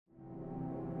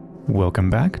Welcome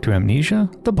back to Amnesia,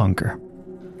 the bunker.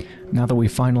 Now that we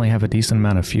finally have a decent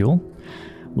amount of fuel,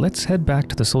 let's head back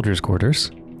to the soldiers'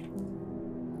 quarters.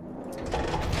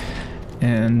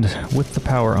 And with the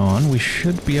power on, we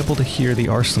should be able to hear the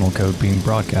arsenal code being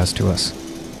broadcast to us.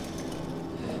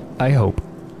 I hope.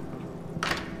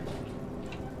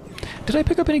 Did I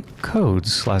pick up any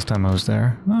codes last time I was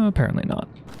there? Apparently not.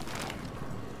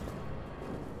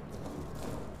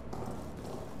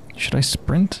 Should I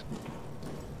sprint?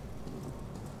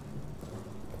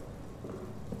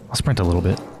 I'll sprint a little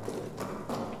bit.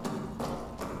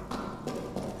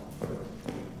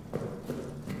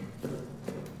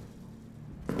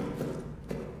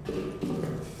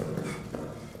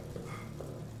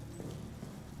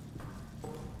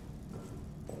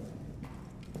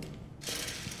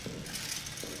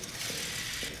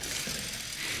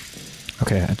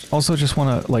 Okay, I also just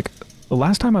want to, like, the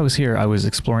last time I was here, I was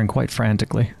exploring quite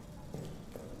frantically.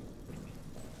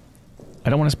 I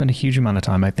don't want to spend a huge amount of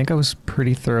time. I think I was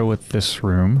pretty thorough with this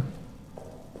room.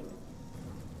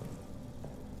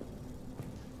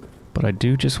 But I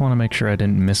do just want to make sure I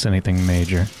didn't miss anything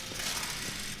major.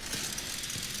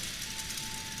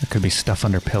 There could be stuff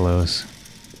under pillows.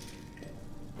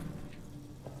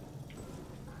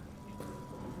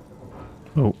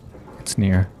 Oh, it's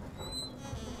near.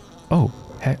 Oh,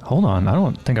 hey, hold on. I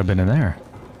don't think I've been in there.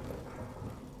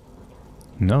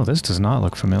 No, this does not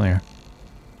look familiar.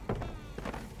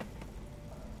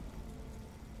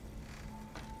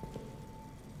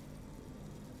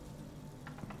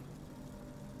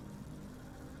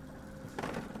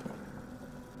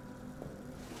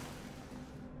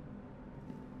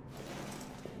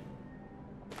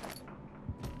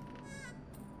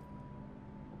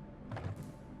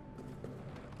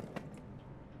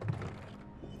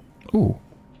 Ooh,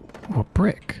 a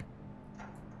brick.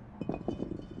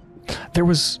 There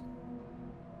was...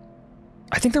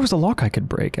 I think there was a lock I could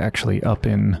break, actually, up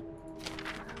in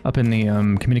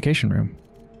the, communication room.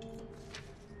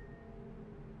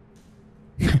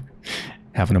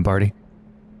 Having a party.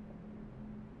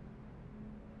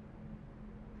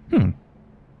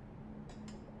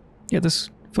 Yeah, this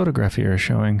photograph here is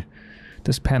showing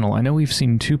this panel. I know we've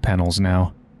seen two panels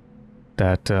now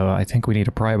that I think we need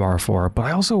a pry bar for, but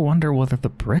I also wonder whether the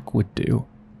brick would do.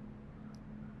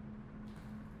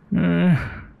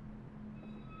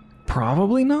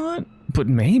 Probably not, but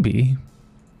maybe.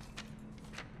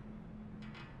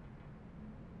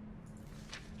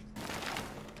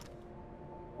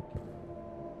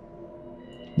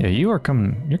 Yeah, you're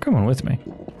coming with me.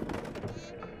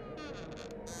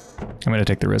 I'm gonna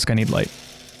take the risk, I need light.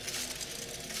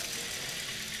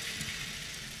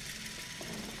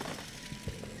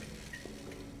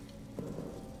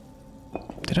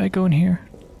 Did I go in here?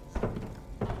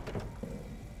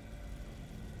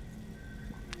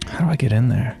 How do I get in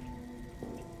there?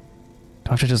 Do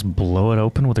I have to just blow it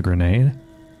open with a grenade?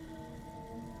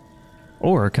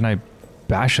 Or can I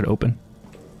bash it open?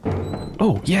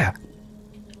 Oh, yeah!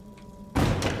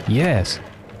 Yes!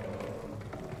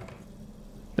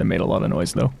 That made a lot of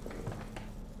noise, though.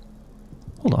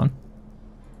 Hold on.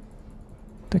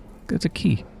 That's a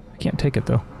key. I can't take it,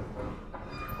 though.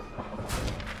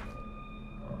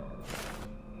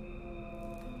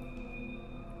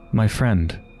 My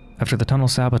friend, after the tunnel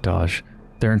sabotage,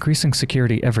 they're increasing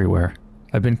security everywhere.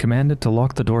 I've been commanded to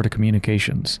lock the door to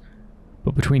communications.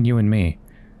 But between you and me,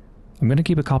 I'm going to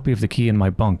keep a copy of the key in my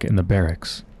bunk in the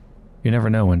barracks. You never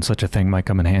know when such a thing might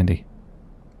come in handy.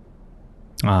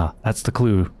 Ah, that's the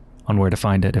clue on where to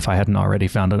find it if I hadn't already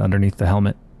found it underneath the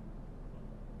helmet.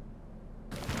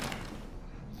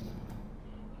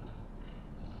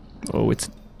 Oh, it's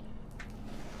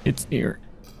near.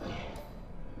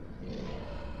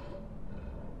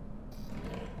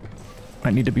 I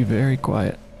need to be very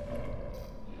quiet.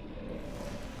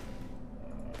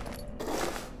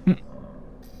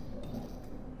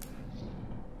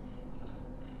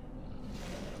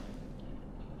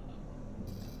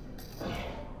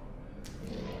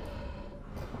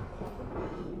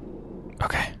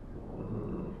 Okay.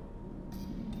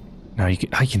 Now I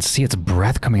can see its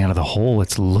breath coming out of the hole.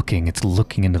 It's looking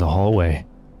into the hallway.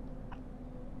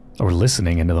 Or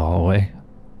listening into the hallway.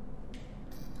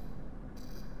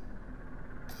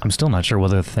 I'm still not sure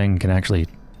whether the thing can actually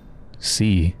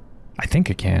see. I think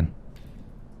it can.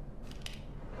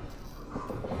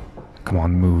 Come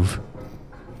on, move.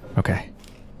 Okay.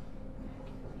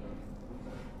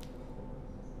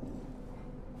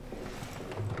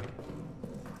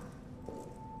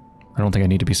 I don't think I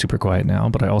need to be super quiet now,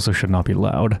 but I also should not be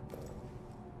loud.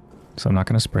 So I'm not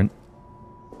going to sprint.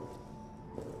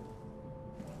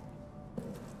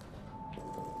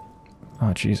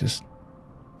 Oh, Jesus.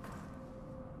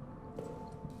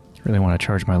 Really want to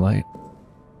charge my light.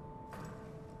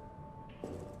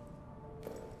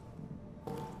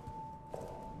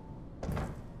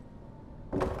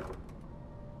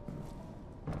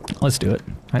 Let's do it.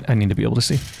 I need to be able to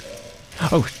see.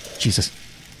 Oh, Jesus.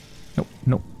 Nope,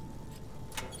 nope.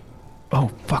 Oh,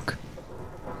 fuck.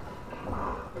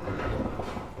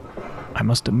 I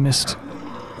must have missed.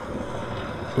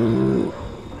 Ooh.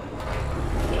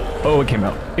 Oh, it came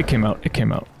out. It came out. It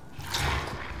came out.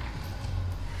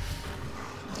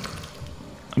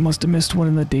 I must have missed one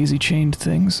of the daisy-chained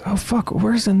things. Oh, fuck.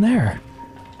 Where's in there?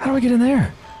 How do I get in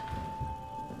there?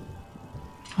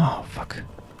 Oh, fuck.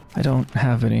 I don't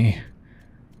have any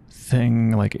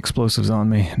thing like explosives on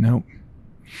me. Nope.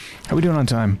 How we doing on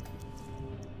time?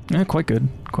 Yeah, quite good.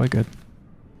 Quite good.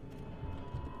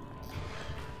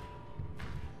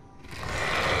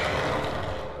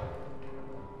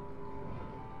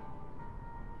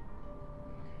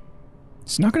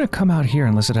 It's not going to come out here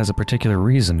unless it has a particular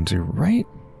reason to, right?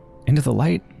 Into the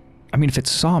light? I mean, if it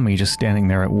saw me just standing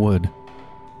there, it would.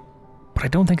 But I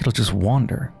don't think it'll just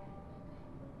wander.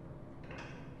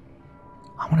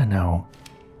 I want to know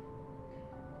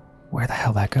where the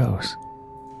hell that goes.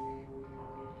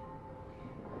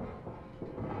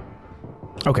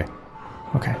 Okay.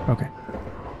 Okay, okay.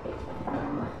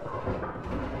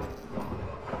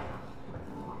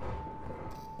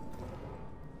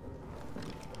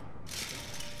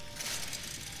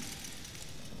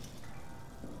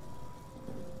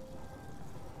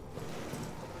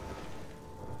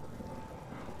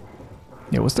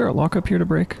 Yeah, was there a lock up here to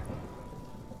break?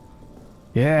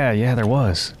 Yeah, there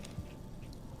was.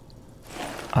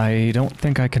 I don't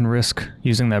think I can risk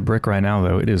using that brick right now,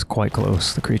 though. It is quite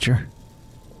close, the creature.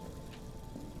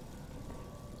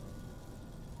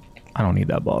 I don't need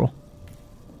that bottle.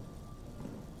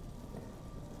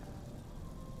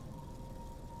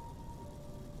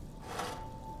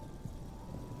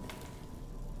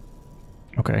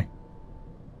 Okay.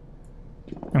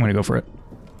 I'm gonna go for it.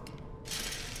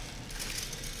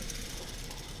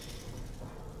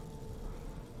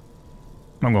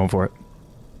 I'm going for it.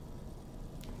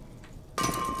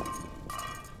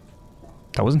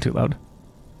 That wasn't too loud.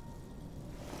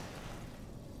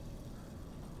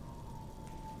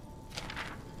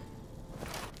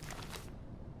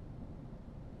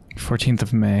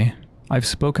 "14th May. I've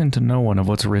spoken to no one of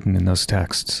what's written in those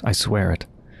texts, I swear it.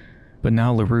 But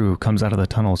now LaRue comes out of the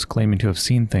tunnels claiming to have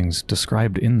seen things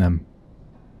described in them.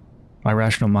 My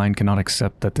rational mind cannot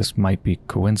accept that this might be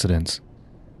coincidence,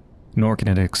 nor can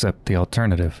it accept the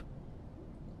alternative.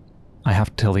 I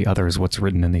have to tell the others what's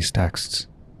written in these texts.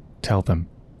 Tell them.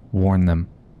 Warn them."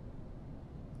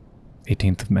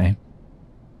 18th May.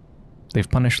 They've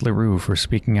punished LaRue for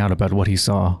speaking out about what he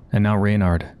saw, and now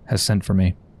Reynard has sent for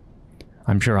me.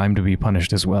 I'm sure I'm to be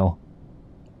punished as well.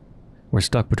 We're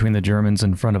stuck between the Germans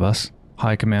in front of us,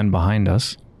 High Command behind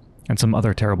us, and some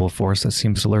other terrible force that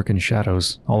seems to lurk in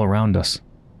shadows all around us.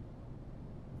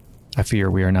 I fear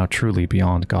we are now truly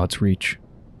beyond God's reach.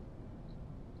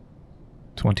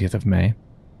 20th May.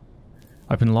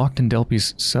 I've been locked in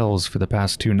Delpy's cells for the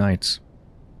past 2 nights.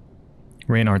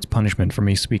 Reynard's punishment for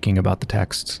me speaking about the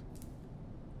texts.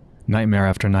 Nightmare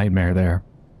after nightmare there.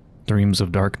 Dreams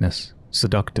of darkness,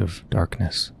 seductive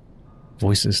darkness.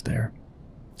 Voices there,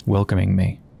 welcoming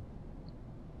me.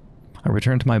 I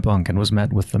returned to my bunk and was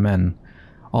met with the men,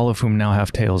 all of whom now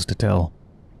have tales to tell.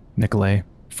 Nicolay,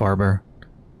 Farber,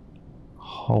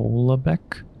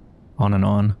 Holobeck? On and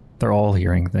on. They're all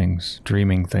hearing things,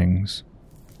 dreaming things.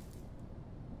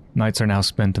 Nights are now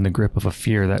spent in the grip of a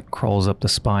fear that crawls up the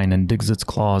spine and digs its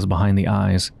claws behind the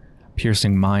eyes,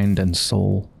 piercing mind and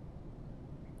soul.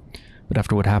 But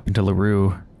after what happened to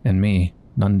LaRue and me,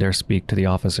 none dare speak to the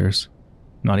officers,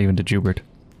 not even to Jubert.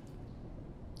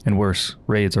 And worse,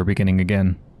 raids are beginning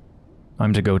again.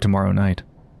 I'm to go tomorrow night.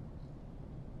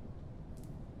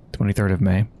 23rd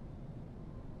May.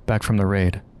 Back from the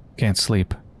raid. Can't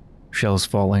sleep. Shells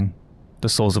falling. The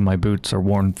soles of my boots are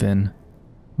worn thin.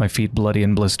 My feet bloody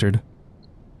and blistered.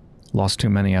 Lost too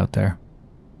many out there.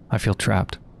 I feel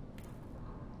trapped.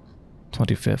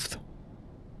 25th.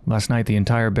 Last night the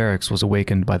entire barracks was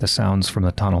awakened by the sounds from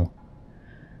the tunnel.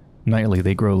 Nightly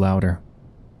they grow louder.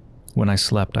 When I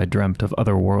slept I dreamt of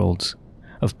other worlds,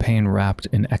 of pain wrapped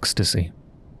in ecstasy.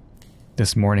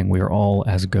 This morning we are all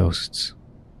as ghosts.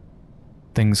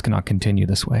 Things cannot continue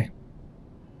this way.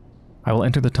 I will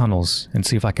enter the tunnels and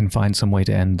see if I can find some way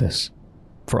to end this,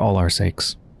 for all our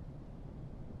sakes.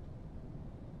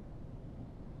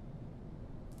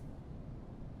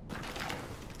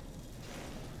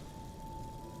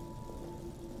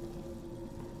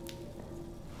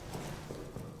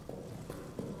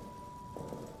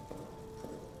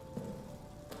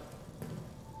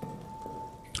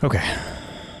 Okay.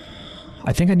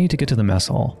 I think I need to get to the mess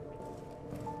hall.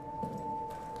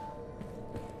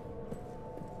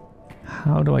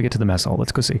 How do I get to the mess hall?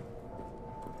 Let's go see.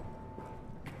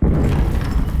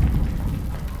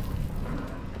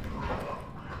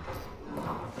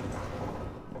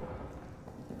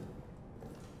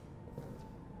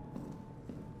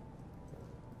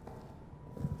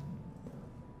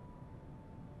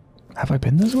 Have I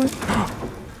been this way?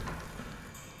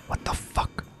 What the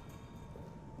fuck?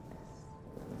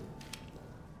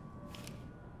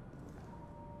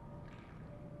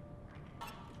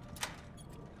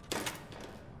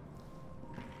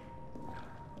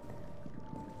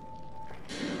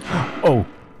 Oh.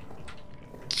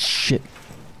 Shit.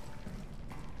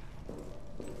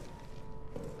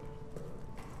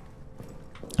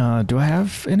 Do I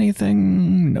have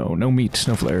anything? No, no meat,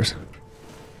 no flares.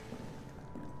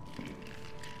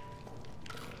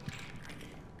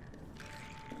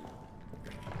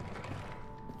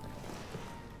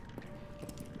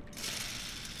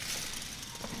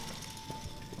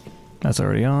 That's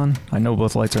already on. I know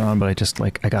both lights are on, but I just,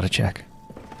 like, I gotta check.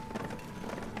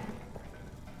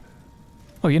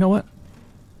 Oh, you know what?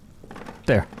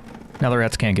 There. Now the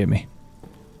rats can't get me.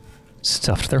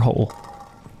 Stuffed their hole.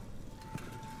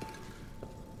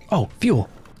 Oh, fuel!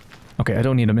 Okay, I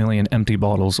don't need a million empty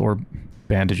bottles or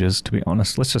bandages, to be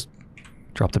honest. Let's just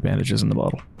drop the bandages in the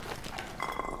bottle.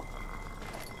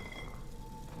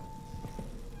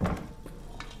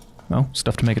 Oh,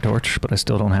 stuff to make a torch, but I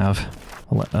still don't have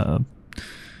a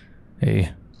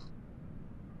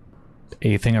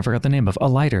thing I forgot the name of. A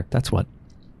lighter, that's what.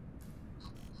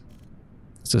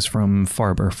 This is from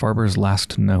Farber. Farber's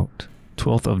last note.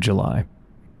 12th of July.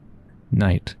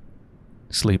 Night.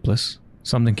 Sleepless.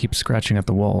 Something keeps scratching at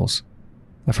the walls.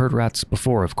 I've heard rats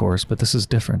before, of course, but this is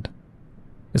different.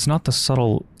 It's not the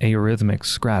subtle, arrhythmic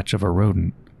scratch of a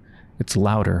rodent. It's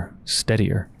louder,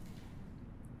 steadier.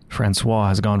 Francois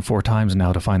has gone 4 times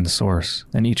now to find the source,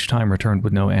 and each time returned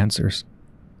with no answers.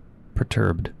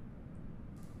 Perturbed.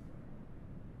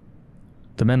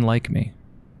 The men like me,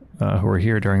 who were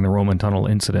here during the Roman tunnel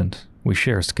incident. We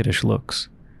share skittish looks.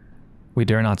 We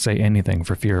dare not say anything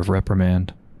for fear of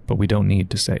reprimand, but we don't need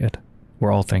to say it.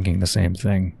 We're all thinking the same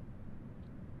thing.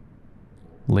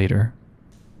 Later,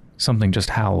 something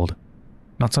just howled.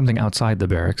 Not something outside the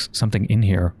barracks, something in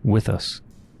here with us.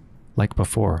 Like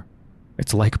before.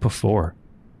 It's like before.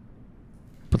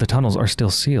 But the tunnels are still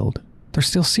sealed. They're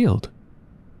still sealed.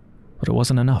 But it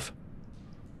wasn't enough.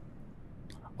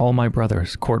 All my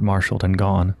brothers court-martialed and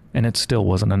gone, and it still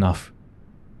wasn't enough.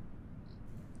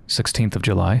 16th of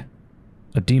July.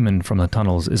 A demon from the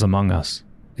tunnels is among us.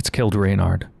 It's killed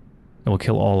Reynard. It will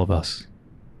kill all of us.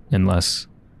 Unless...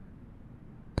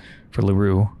 For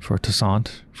Leroux, for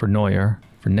Toussaint, for Neuer,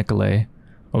 for Nicolet,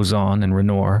 Ozon, and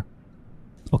Renoir,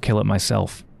 I'll kill it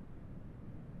myself.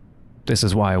 This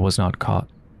is why I was not caught.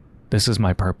 This is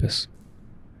my purpose.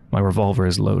 My revolver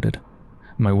is loaded.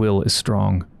 My will is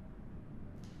strong.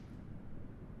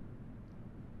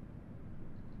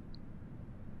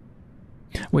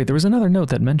 Wait, there was another note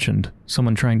that mentioned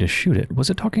someone trying to shoot it. Was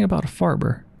it talking about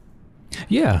Farber?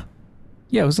 Yeah.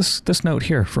 Yeah, it was this note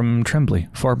here from Tremblay.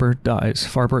 Farber dies.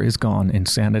 Farber is gone.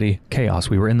 Insanity. Chaos.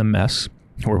 We were in the mess,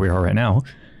 where we are right now,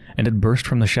 and it burst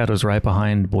from the shadows right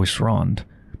behind Boisserand.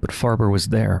 But Farber was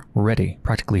there, ready,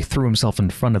 practically threw himself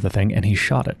in front of the thing, and he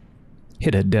shot it.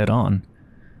 Hit it dead on.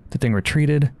 The thing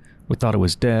retreated. We thought it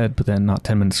was dead, but then not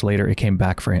 10 minutes later, it came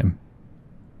back for him.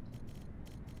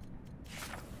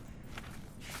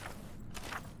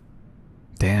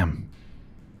 Damn.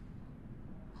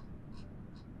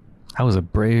 That was a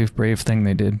brave, brave thing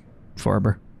they did,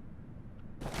 Farber.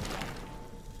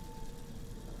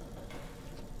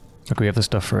 Look, we have the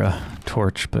stuff for a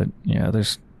torch, but yeah,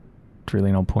 there's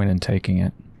really no point in taking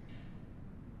it.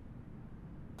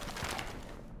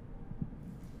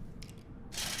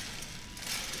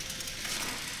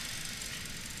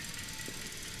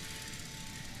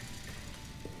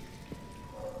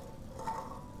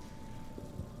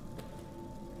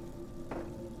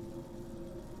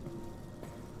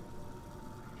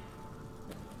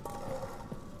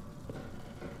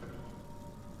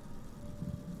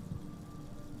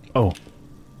 Oh,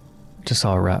 just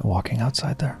saw a rat walking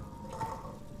outside there.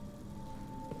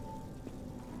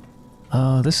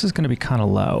 This is going to be kind of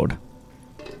loud.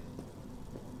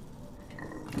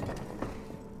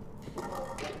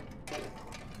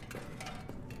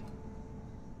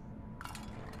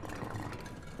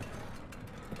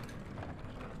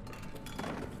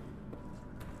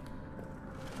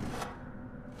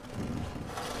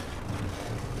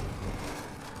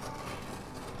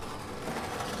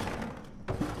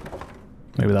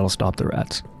 Maybe that'll stop the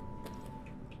rats.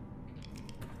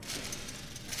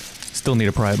 Still need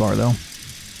a pry bar, though.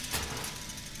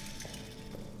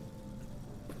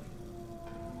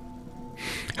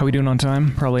 How we doing on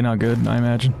time? Probably not good, I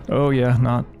imagine. Oh yeah,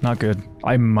 not good.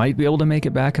 I might be able to make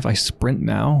it back if I sprint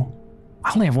now.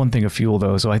 I only have one thing of fuel,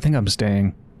 though, so I think I'm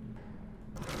staying.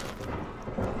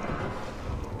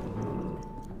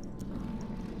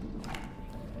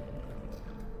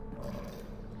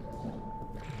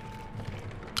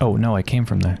 Oh, no, I came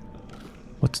from there.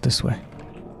 What's this way?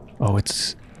 Oh,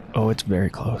 it's very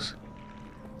close.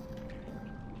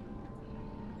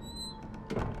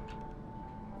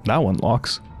 That one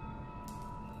locks.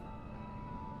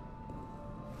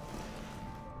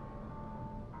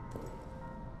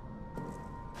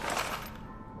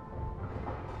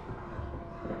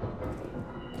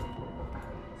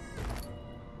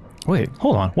 Wait,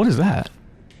 hold on. What is that?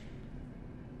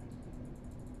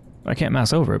 I can't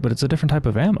mass over it, but it's a different type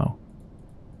of ammo.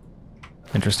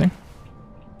 Interesting.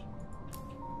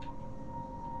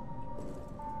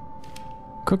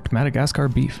 Cooked Madagascar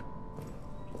beef.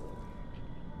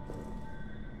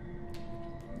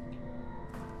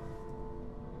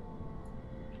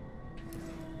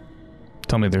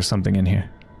 Tell me there's something in here.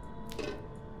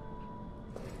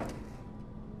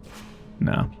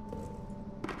 No.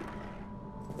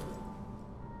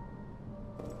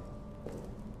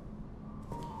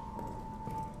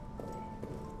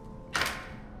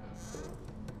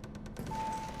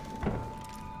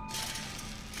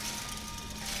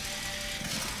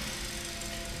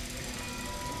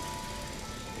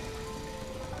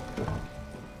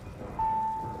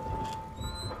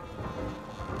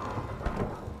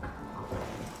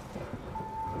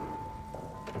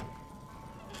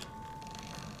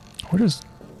 What is...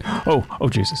 Oh,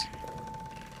 Jesus.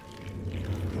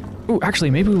 Ooh, actually,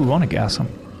 maybe we want to gas him.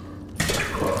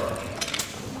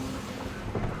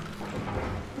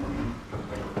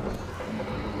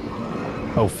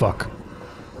 Oh, fuck.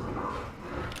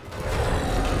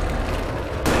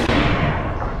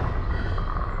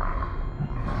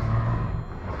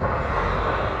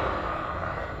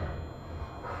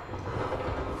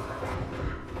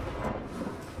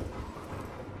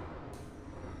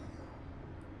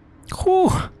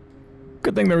 Whew.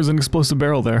 Good thing there was an explosive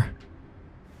barrel there.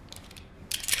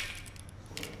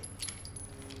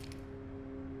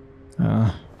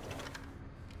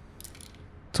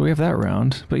 So we have that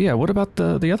round. But yeah, what about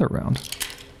the other round?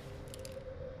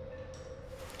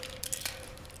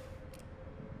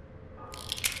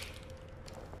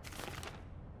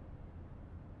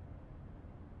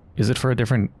 Is it for a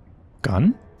different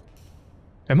gun?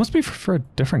 It must be for a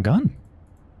different gun.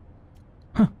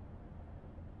 Huh.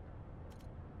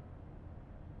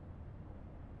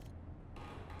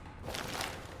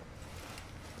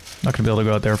 Not gonna be able to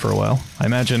go out there for a while. I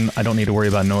imagine I don't need to worry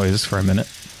about noise for a minute.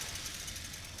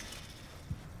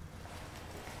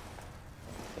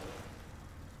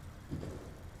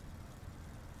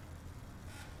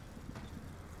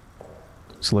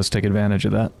 So let's take advantage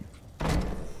of that.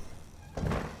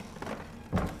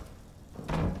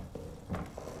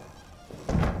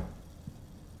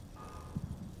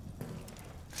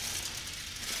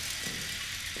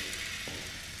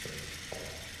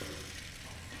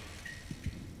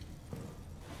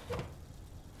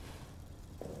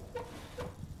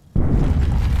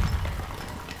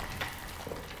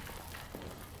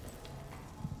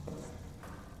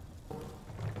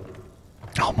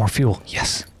 Oh, more fuel.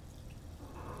 Yes.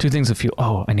 2 things of fuel.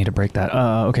 Oh, I need to break that.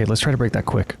 Okay, let's try to break that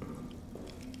quick.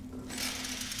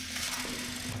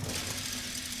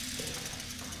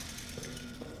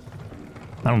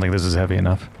 I don't think this is heavy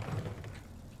enough.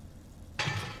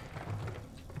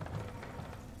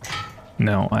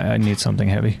 No, I need something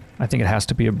heavy. I think it has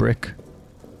to be a brick.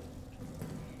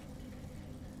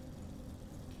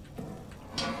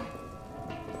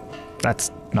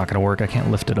 That's not gonna work. I can't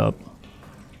lift it up.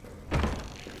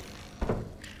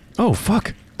 Oh,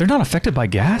 fuck! They're not affected by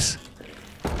gas?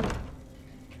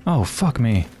 Oh, fuck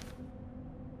me.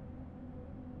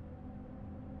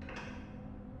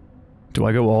 Do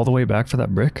I go all the way back for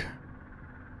that brick?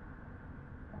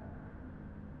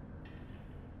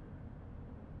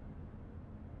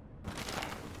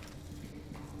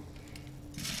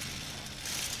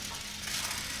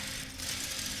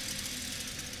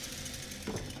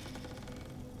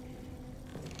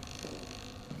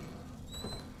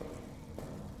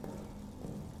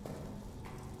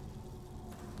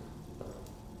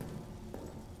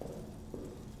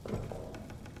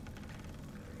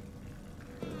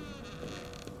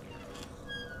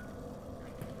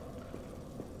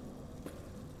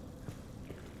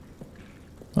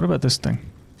 What about this thing?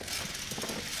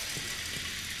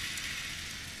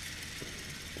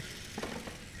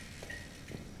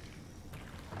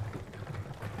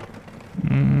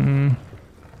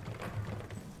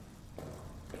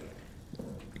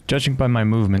 Judging by my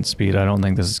movement speed, I don't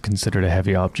think this is considered a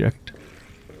heavy object.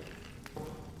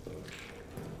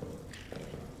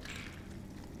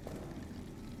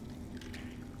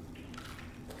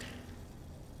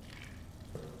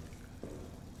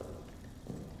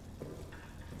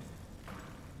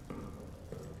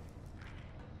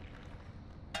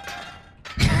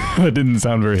 That didn't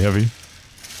sound very heavy.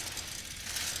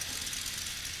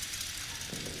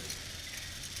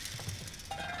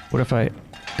 What if I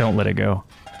don't let it go?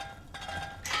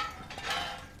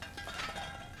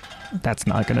 That's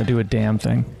not gonna do a damn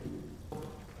thing.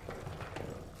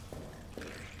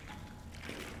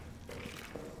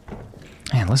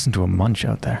 Man, listen to a munch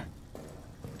out there.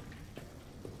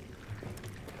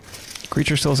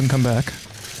 Creature still hasn't come back.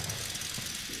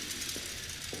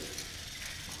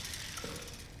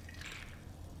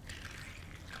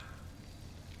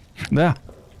 There.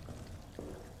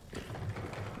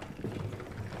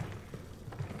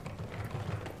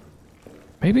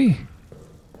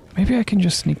 Maybe I can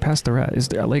just sneak past the rat. Is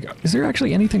there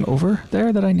actually anything over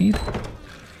there that I need?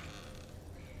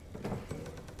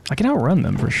 I can outrun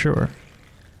them for sure.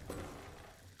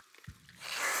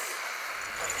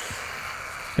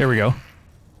 Here we go.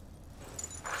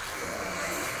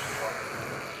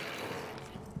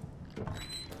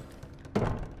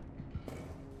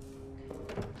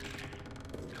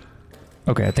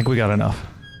 Okay, I think we got enough.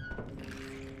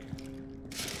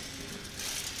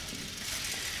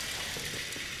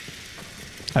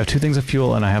 I have 2 things of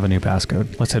fuel and I have a new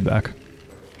passcode. Let's head back.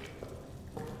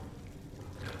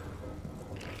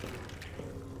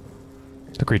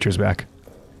 The creature's back.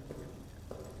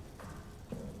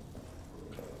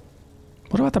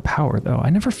 What about the power, though? I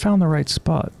never found the right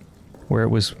spot where it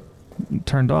was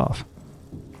turned off.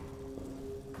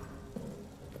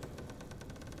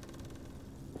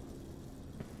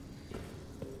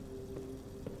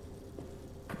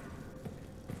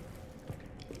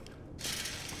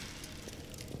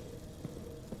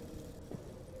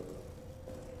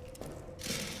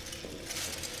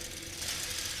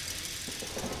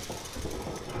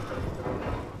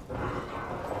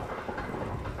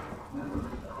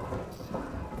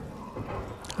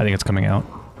 I think it's coming out.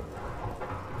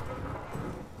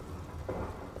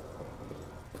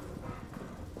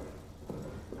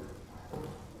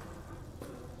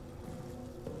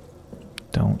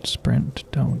 Don't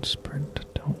sprint, don't sprint,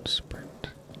 don't sprint.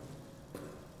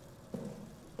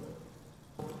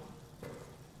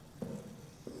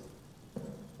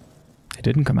 It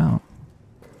didn't come out.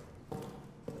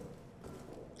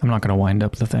 I'm not gonna wind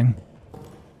up the thing.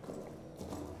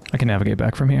 I can navigate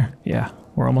back from here. Yeah,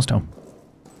 we're almost home.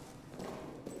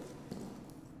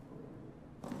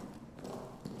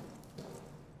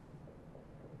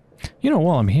 You know,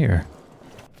 while I'm here...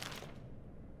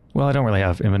 Well, I don't really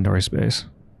have inventory space.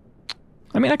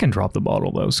 I mean, I can drop the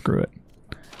bottle, though. Screw it.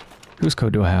 Whose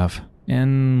code do I have?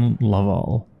 In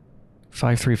Laval.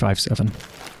 5357.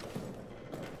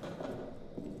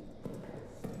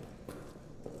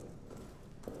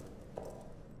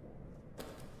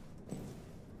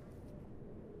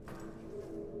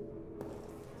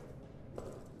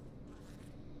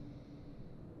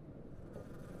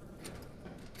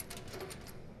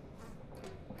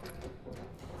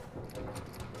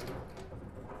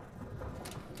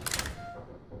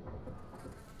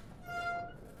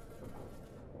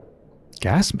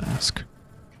 Gas mask?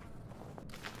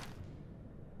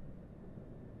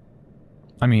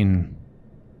 I mean...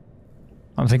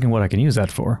 I'm thinking what I can use that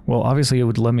for. Well, obviously it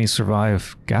would let me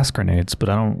survive gas grenades, but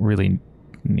I don't really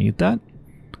need that.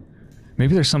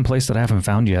 Maybe there's some place that I haven't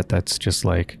found yet that's just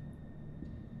like...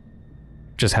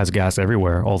 just has gas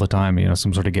everywhere all the time, you know,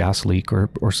 some sort of gas leak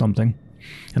or something.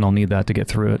 And I'll need that to get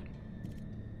through it.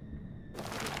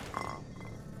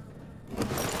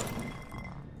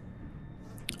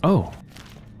 Oh!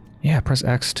 Yeah, press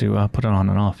X to put it on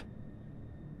and off.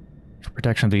 For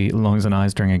protection of the lungs and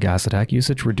eyes during a gas attack,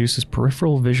 usage reduces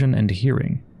peripheral vision and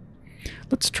hearing.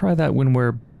 Let's try that when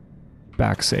we're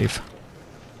back safe.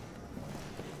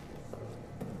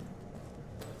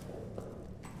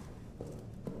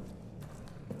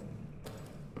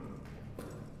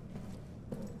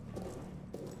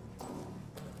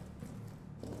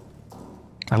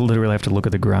 I literally have to look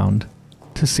at the ground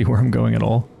to see where I'm going at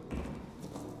all.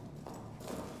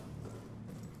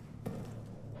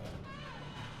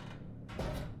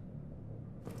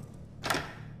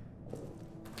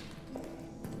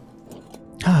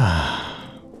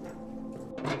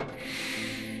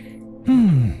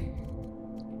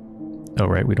 Oh,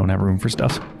 right, we don't have room for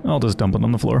stuff. I'll just dump it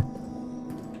on the floor.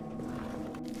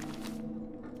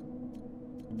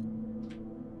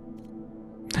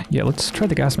 Yeah, let's try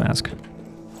the gas mask.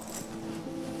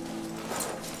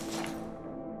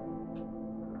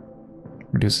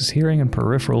 Reduces hearing and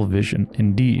peripheral vision.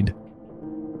 Indeed.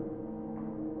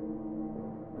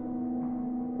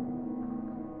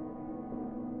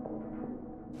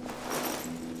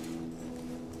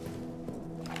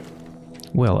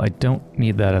 Well, I don't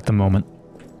need that at the moment.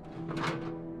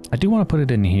 I do want to put it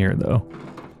in here, though.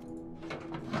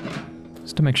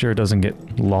 Just to make sure it doesn't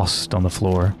get lost on the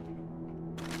floor.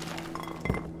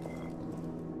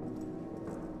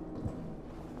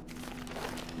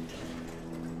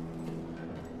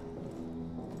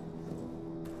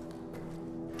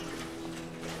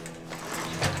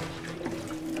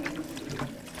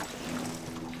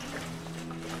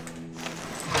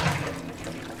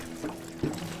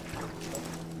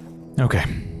 Okay,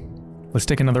 let's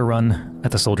take another run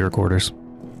at the soldier quarters.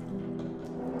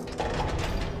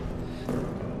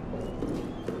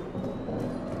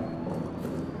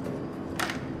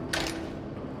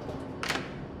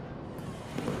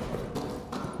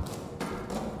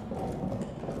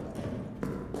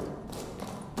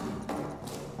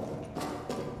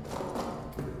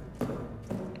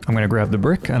 I'm gonna grab the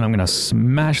brick and I'm gonna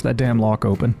smash that damn lock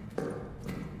open.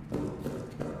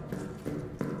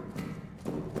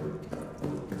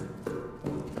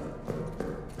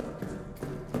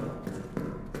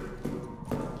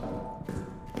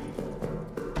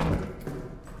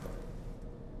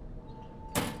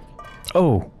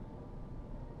 Oh.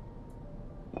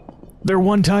 They're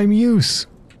one-time use.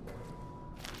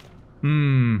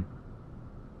 You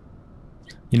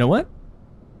know what?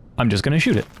 I'm just gonna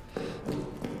shoot it.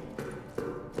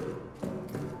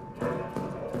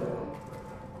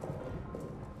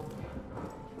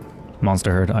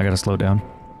 Monster herd, I gotta slow down.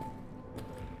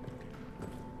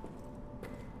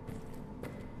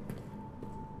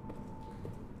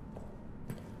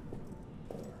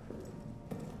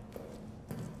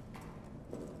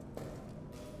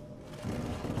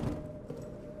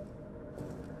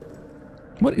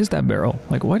 What is that barrel?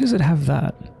 Like, why does it have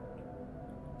that?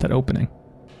 That opening?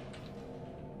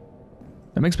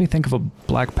 That makes me think of a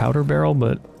black powder barrel,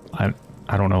 but I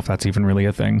don't know if that's even really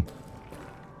a thing.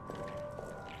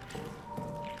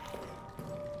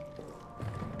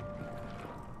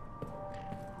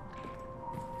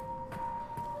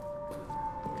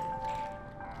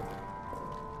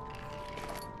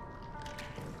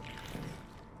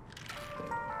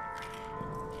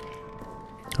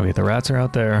 Okay, the rats are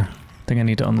out there. Thing I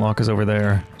need to unlock is over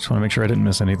there. Just want to make sure I didn't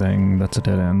miss anything. That's a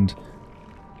dead end.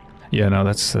 Yeah, no,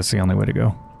 that's the only way to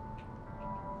go.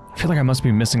 I feel like I must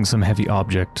be missing some heavy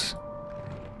object.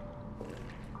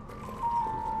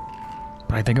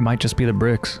 But I think it might just be the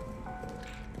bricks.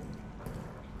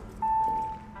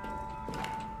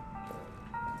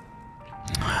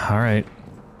 Alright.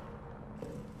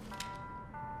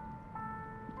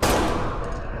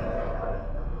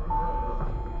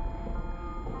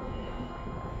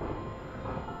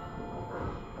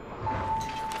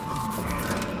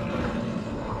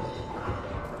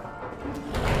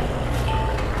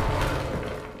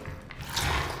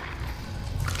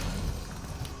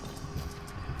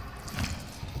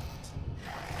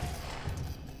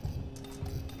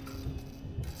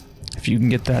 If you can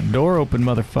get that door open,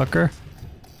 motherfucker,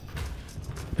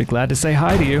 be glad to say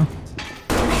hi to you.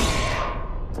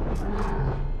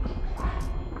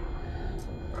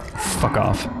 Fuck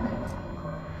off.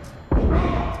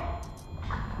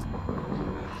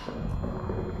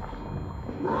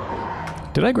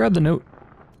 Did I grab the note?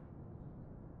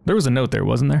 There was a note there,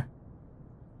 wasn't there?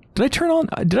 Did I turn on...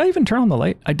 Did I even turn on the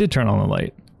light? I did turn on the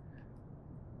light.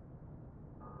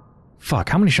 Fuck,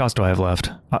 how many shots do I have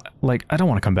left? Like, I don't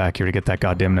want to come back here to get that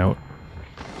goddamn note.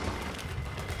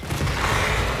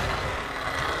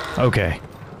 Okay.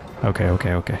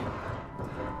 Okay.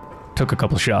 Took a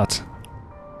couple shots.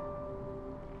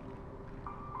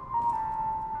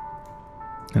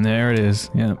 And there it is.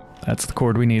 Yeah, that's the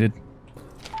cord we needed.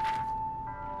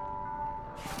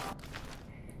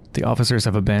 The officers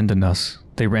have abandoned us.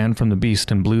 They ran from the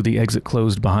beast and blew the exit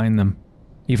closed behind them.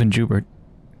 Even Jubert.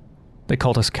 They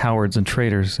called us cowards and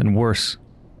traitors, and worse.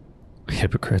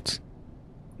 Hypocrites.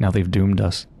 Now they've doomed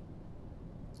us.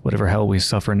 Whatever hell we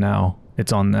suffer now,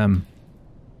 it's on them.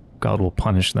 God will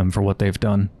punish them for what they've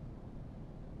done.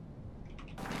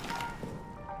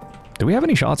 Do we have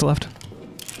any shots left?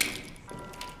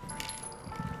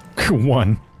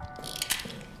 One.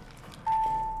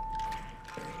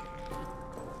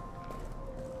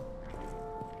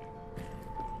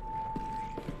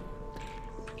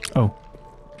 Oh.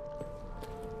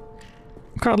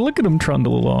 God, look at them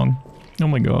trundle along. Oh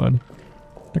my god.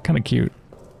 They're kind of cute.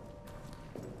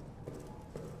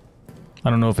 I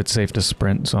don't know if it's safe to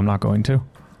sprint, so I'm not going to.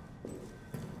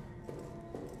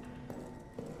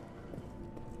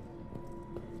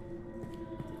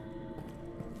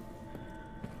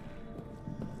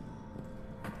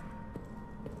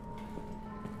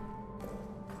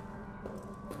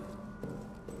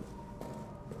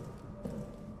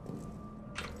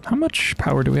 How much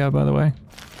power do we have, by the way?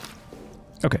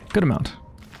 Okay, good amount.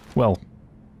 Well,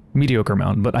 mediocre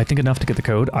amount, but I think enough to get the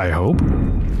code, I hope. To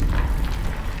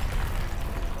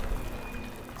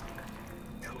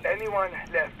anyone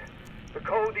left, the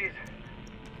code is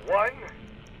 1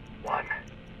 1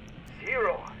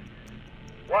 0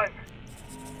 1.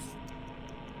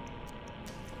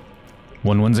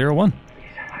 1101. Please,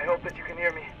 I hope that you can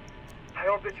hear me. I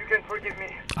hope that you can forgive me.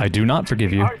 I do not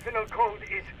forgive you. The arsenal code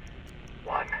is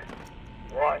 1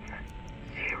 1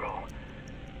 0.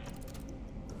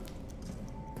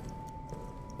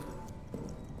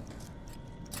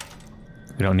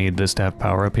 We don't need this to have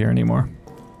power up here anymore.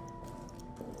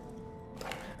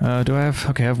 Do I have...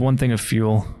 Okay, I have one thing of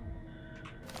fuel.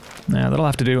 Nah, that'll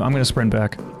have to do. I'm gonna sprint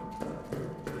back.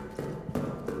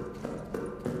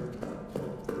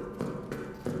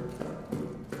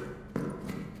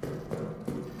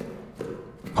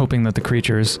 Hoping that the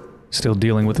creature's still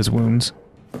dealing with his wounds.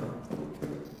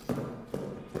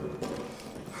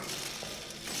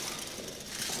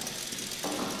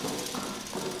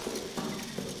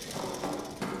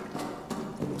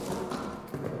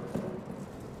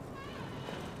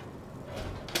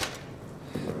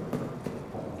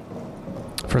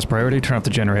 First priority, turn off the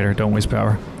generator, don't waste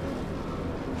power.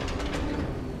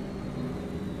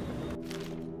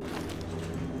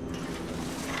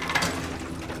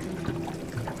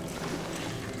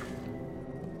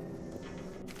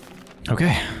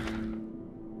 Okay.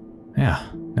 Yeah,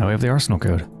 now we have the arsenal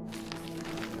code.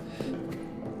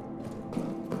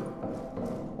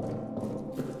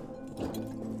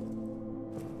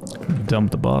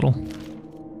 Dump the bottle.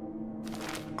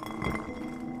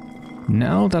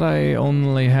 Now that I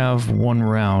only have one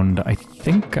round, I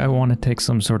think I want to take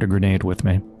some sort of grenade with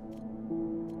me.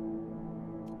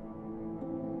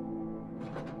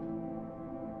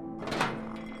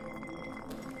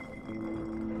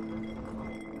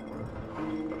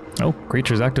 Oh,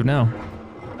 creature's active now.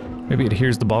 Maybe it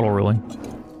hears the bottle rolling.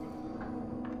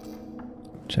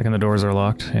 Checking the doors are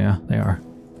locked. Yeah, they are.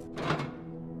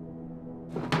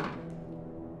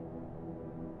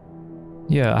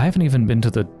 Yeah, I haven't even been to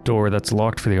the door that's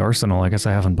locked for the arsenal. I guess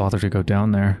I haven't bothered to go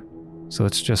down there. So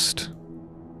it's just...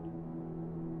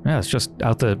 Yeah, it's just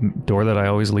out the door that I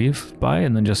always leave by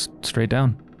and then just straight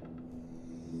down.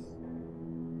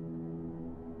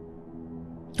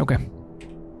 Okay.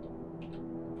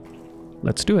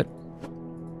 Let's do it.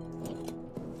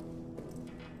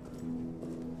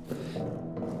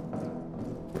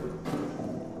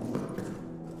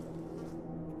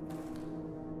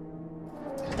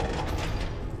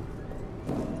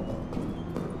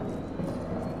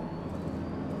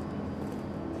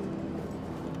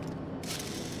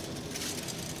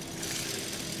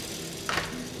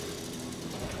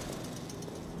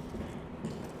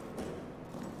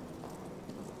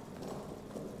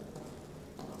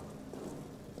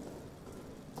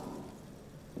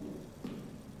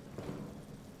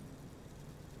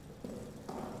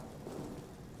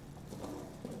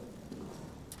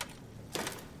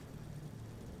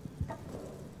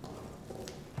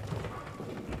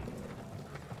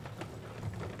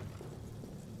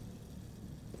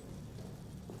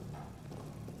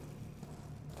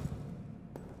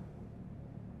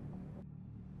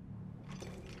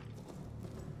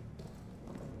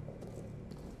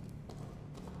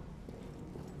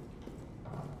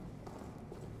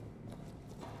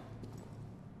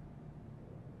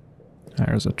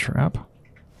 There's a trap.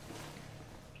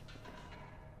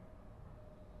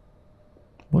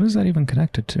 What is that even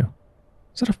connected to?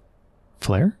 Is that a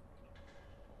flare?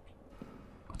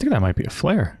 I think that might be a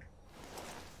flare.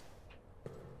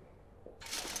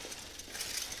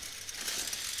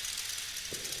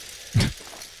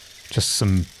 Just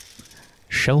some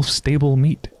shelf-stable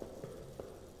meat.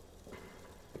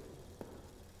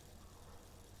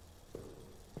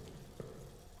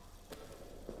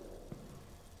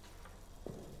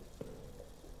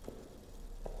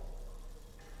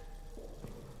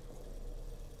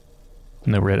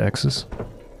 No red X's.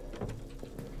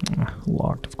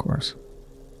 Locked, of course.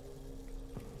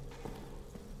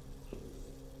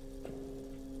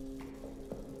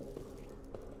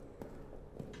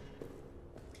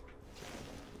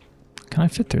 Can I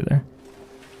fit through there?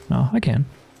 No, I can.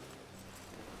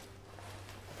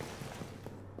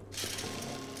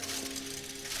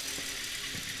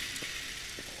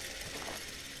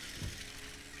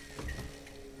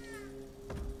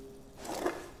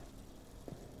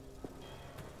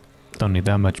 Don't need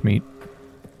that much meat.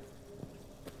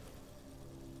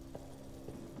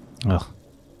 Ugh.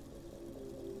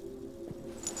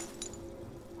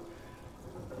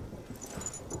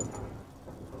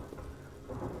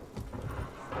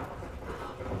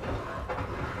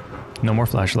 No more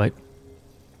flashlight.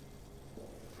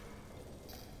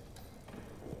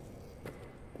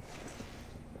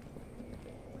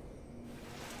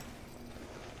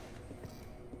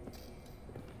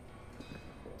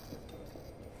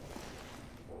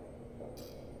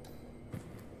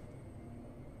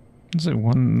 Is it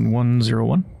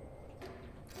 1101?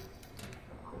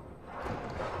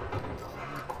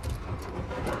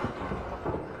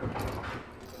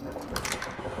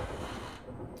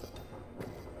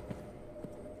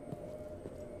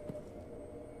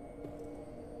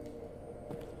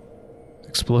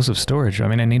 Explosive storage. I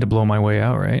mean, I need to blow my way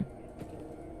out, right?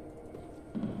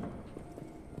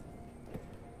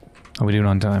 Are we doing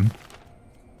on time?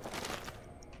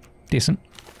 Decent.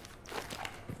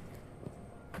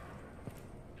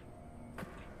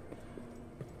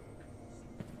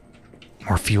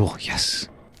 More fuel, yes.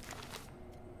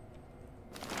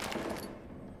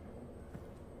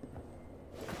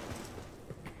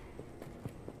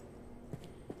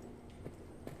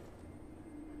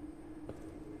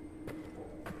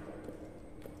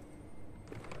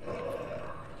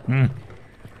 Hmm.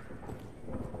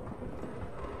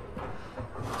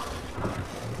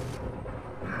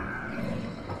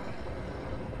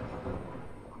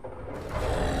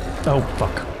 Oh,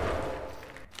 fuck.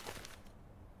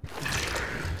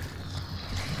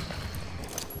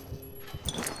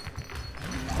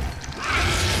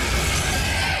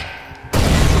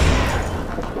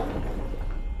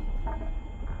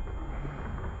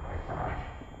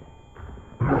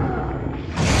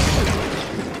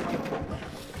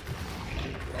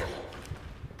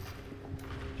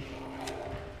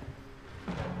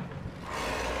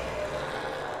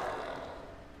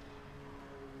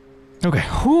 Okay,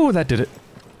 whoo, that did it.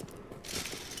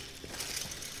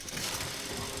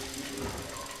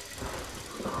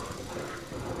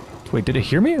 Wait, did it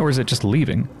hear me, or is it just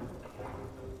leaving?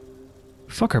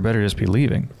 Fuck, I better just be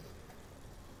leaving.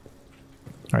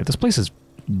 Alright, this place is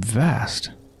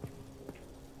vast.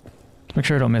 Let's make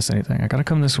sure I don't miss anything. I gotta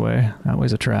come this way. That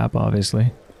way's a trap,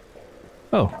 obviously.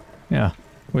 Oh, yeah.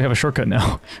 We have a shortcut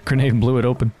now. Grenade blew it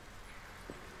open.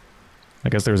 I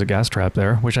guess there was a gas trap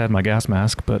there. Wish I had my gas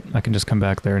mask, but I can just come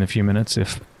back there in a few minutes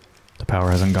if the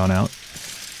power hasn't gone out.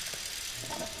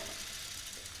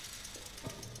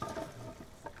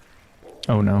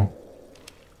 Oh no.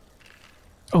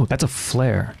 Oh, that's a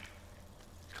flare.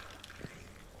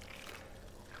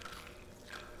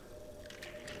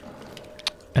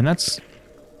 And that's...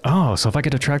 Oh, so if I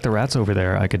could attract the rats over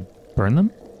there, I could burn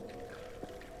them?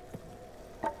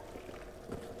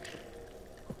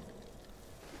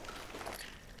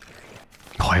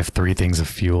 Oh, I have 3 things of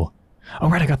fuel. Oh,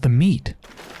 right, I got the meat.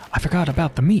 I forgot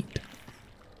about the meat.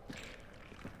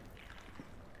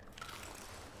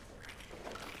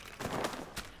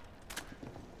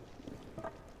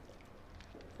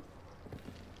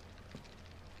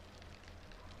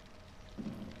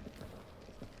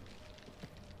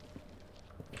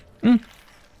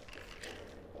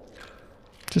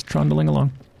 Just trundling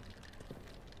along.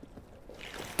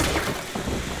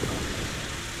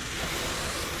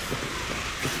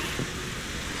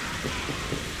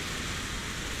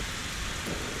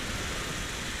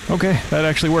 Okay, that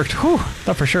actually worked. Whew!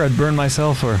 Thought for sure I'd burn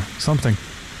myself or something.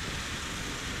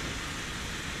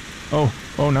 Oh,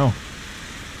 oh no.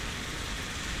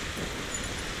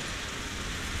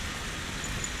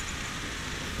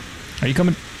 Are you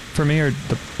coming for me or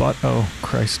the bot? Oh,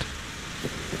 Christ.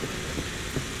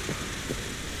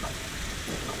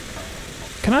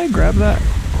 Can I grab that?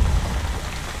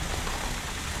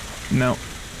 No.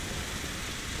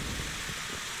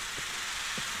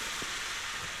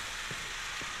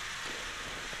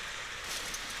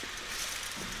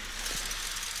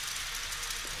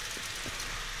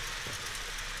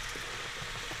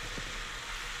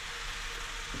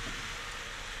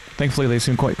 Thankfully, they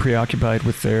seem quite preoccupied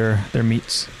with their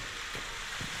meats.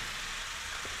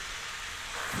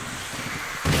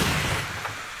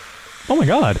 Oh my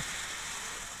god!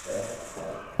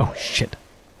 Oh shit.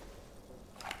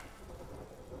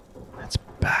 That's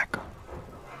back.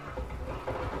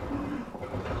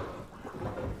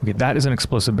 Okay, that is an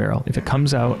explosive barrel. If it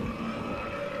comes out...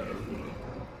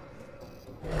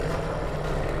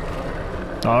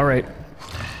 Alright.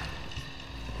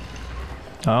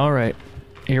 Alright.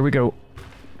 Here we go.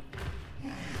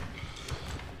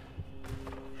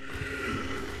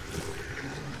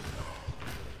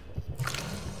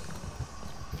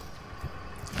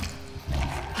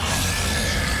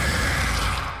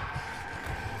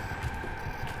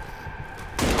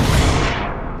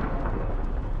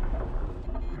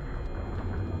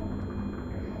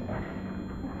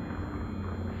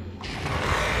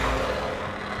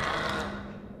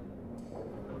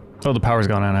 Oh, the power's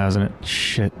gone out, hasn't it?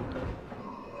 Shit.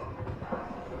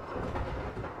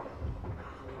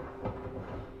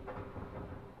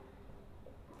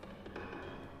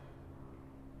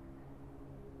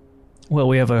 Well,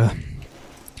 we have a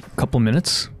couple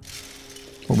minutes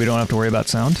where we don't have to worry about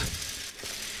sound.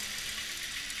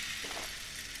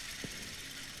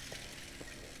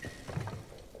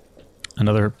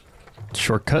 Another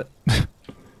shortcut.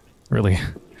 Really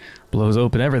blows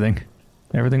open everything.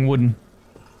 Everything wooden.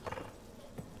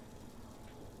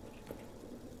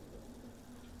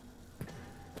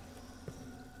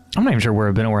 I'm not even sure where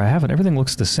I've been or where I haven't. Everything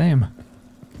looks the same.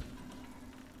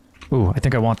 Ooh, I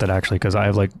think I want that actually, because I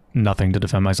have, like, nothing to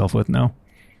defend myself with now.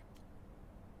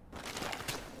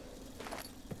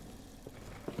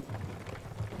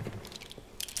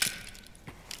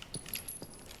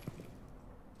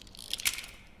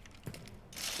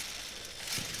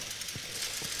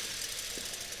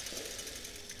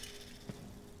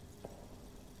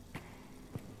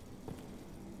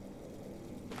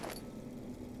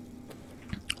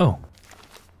 Oh.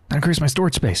 That increased my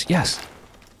storage space. Yes.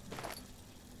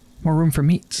 More room for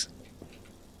meats.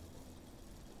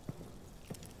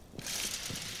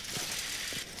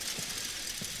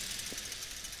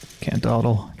 Can't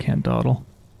dawdle. Can't dawdle.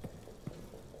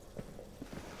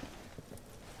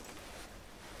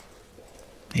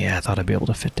 Yeah, I thought I'd be able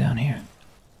to fit down here.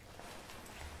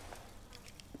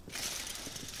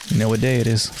 You know what day it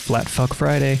is. Flat Fuck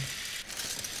Friday.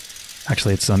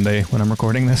 Actually, it's Sunday when I'm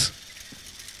recording this.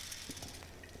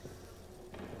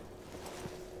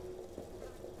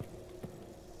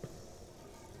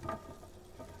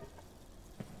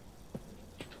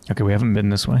 Okay, we haven't been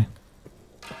this way.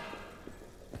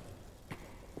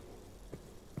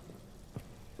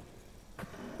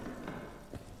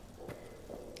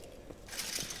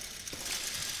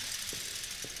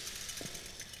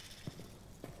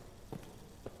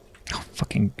 Oh,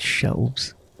 fucking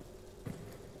shelves.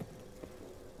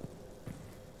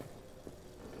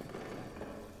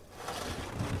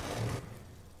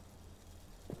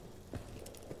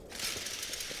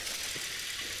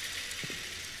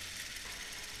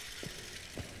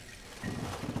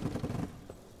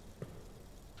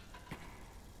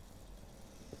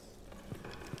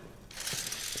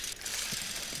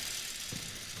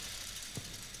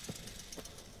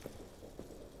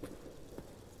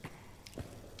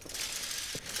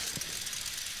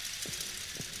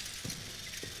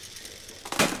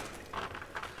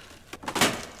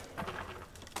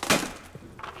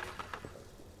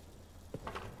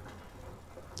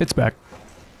 It's back.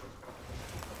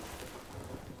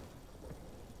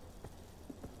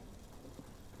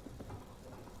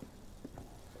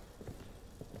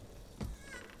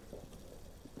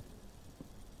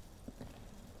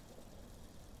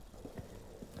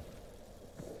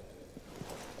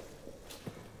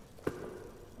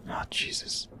 Oh,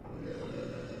 Jesus.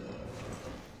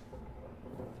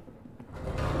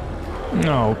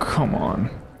 No, come on.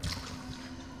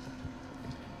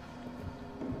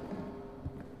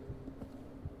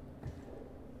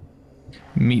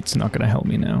 Meat's not gonna help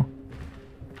me now.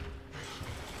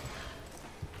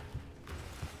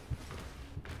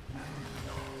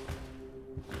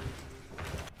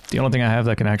 The only thing I have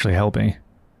that can actually help me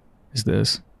is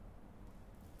this.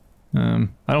 I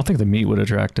don't think the meat would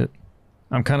attract it.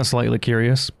 I'm kind of slightly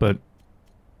curious, but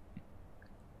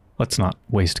let's not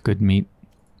waste good meat.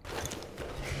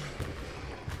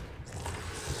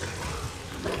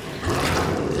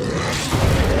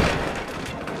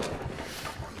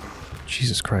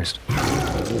 Jesus Christ.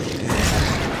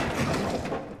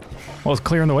 Well, it's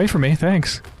clearing the way for me,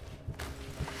 thanks.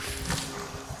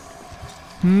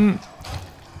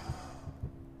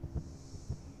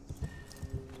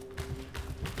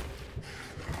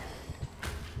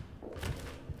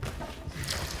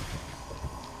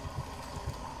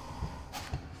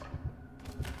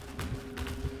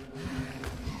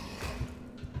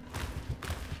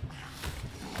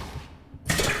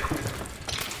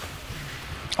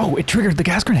 Oh, it triggered the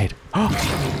gas grenade. Oh.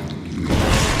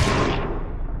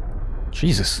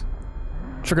 Jesus.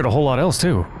 Triggered a whole lot else,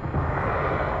 too.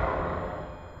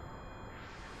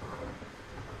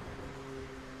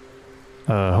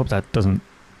 Hope that doesn't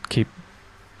keep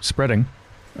spreading.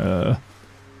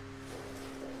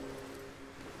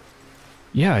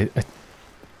 Yeah, I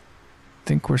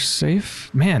think we're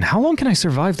safe. Man, how long can I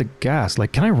survive the gas?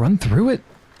 Like, can I run through it?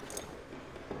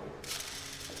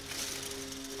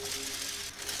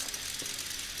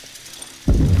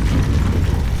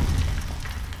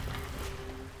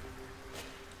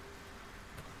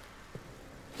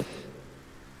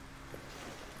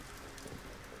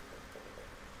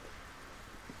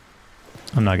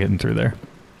 I'm not getting through there.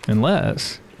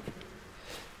 Unless...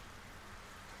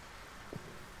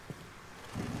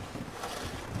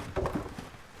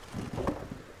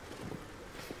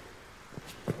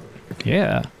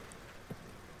 Yeah.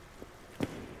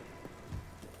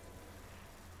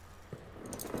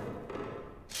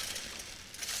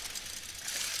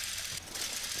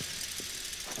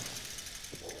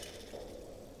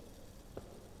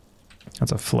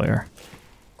 That's a flare.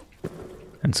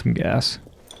 And some gas.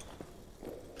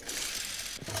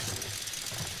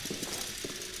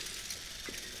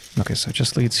 Okay, so it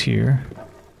just leads here.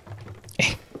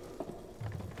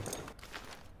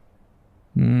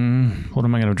 What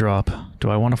am I going to drop? Do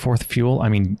I want a fourth fuel? I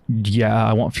mean, yeah,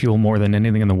 I want fuel more than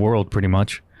anything in the world, pretty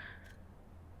much.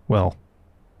 Well,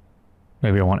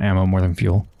 maybe I want ammo more than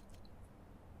fuel.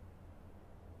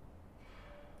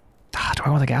 Do I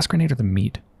want the gas grenade or the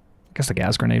meat? I guess the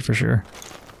gas grenade for sure.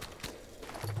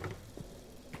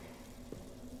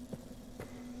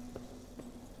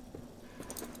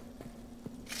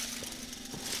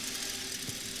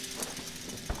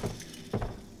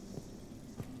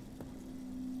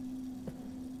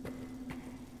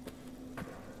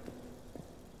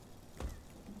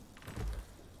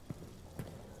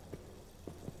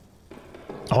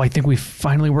 Oh, I think we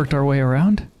finally worked our way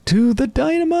around to the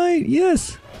dynamite.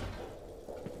 Yes.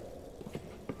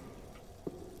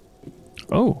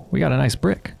 Oh, we got a nice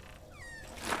brick.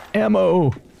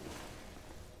 Ammo.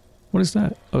 What is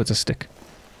that? Oh, it's a stick.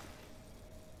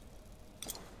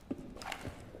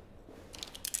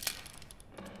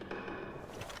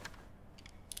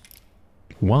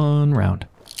 One round.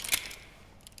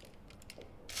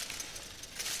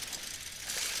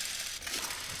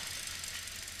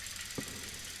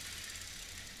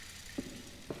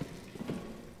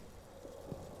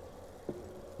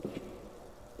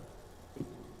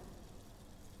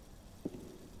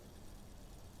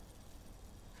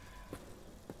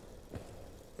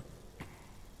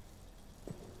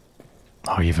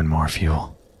 Oh, even more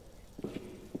fuel.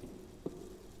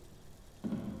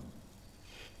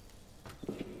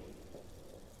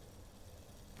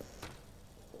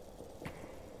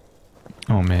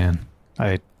 Oh man,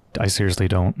 I seriously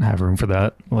don't have room for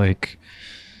that. Like,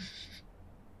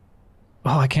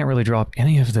 oh, I can't really drop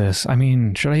any of this. I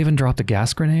mean, should I even drop the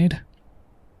gas grenade?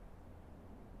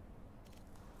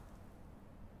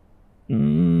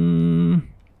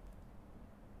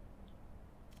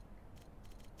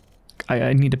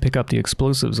 I need to pick up the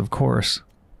explosives, of course.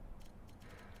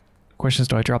 Question is,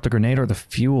 do I drop the grenade or the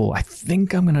fuel? I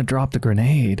think I'm gonna drop the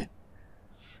grenade.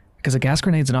 Because a gas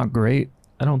grenade's not great,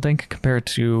 I don't think, compared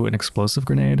to an explosive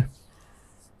grenade.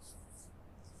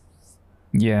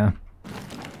 Yeah.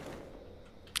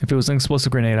 If it was an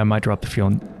explosive grenade, I might drop the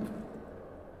fuel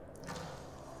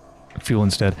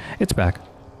instead. It's back.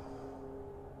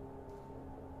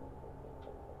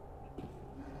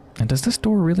 And does this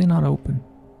door really not open?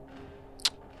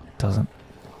 It doesn't.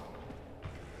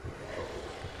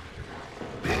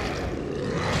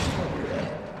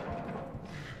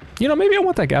 You know, maybe I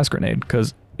want that gas grenade,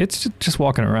 because it's just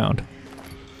walking around.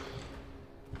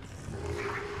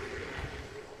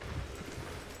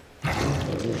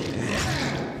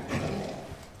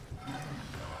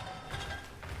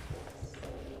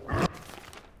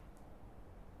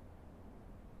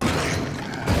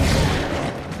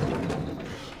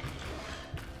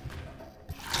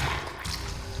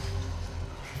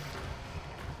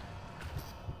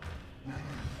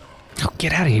 Oh,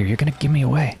 get out of here. You're gonna give me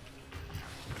away.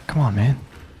 Come on, man.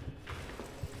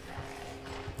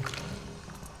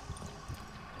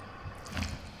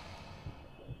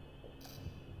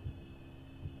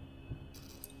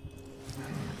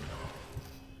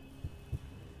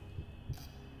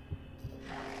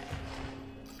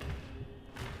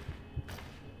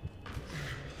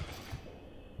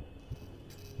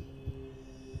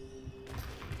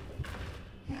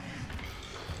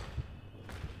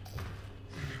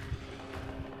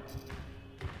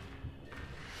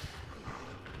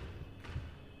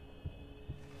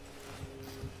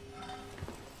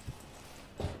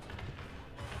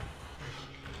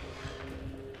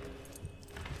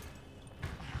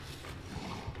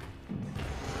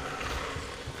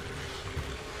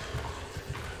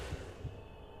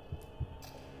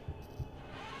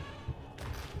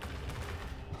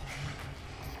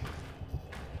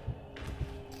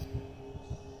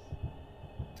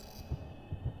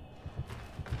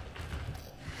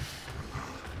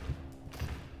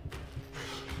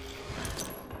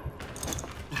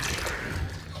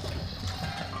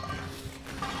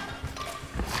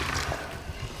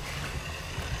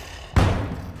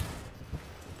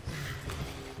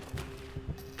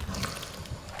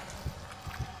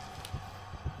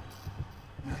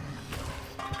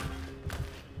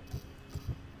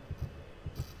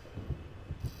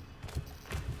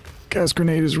 Gas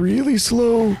grenade is really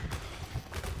slow.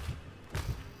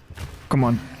 Come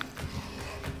on.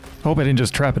 Hope I didn't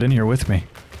just trap it in here with me.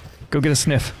 Go get a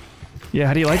sniff. Yeah,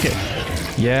 how do you like it?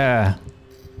 Yeah.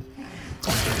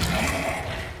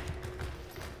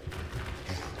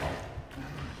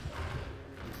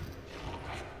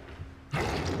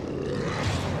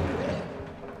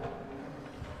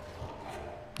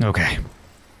 Okay.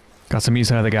 Got some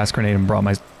use out of the gas grenade and bought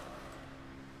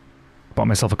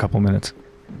myself a couple minutes.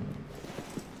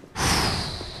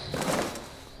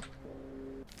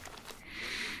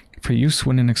 For use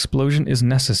when an explosion is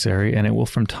necessary, and it will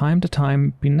from time to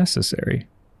time be necessary.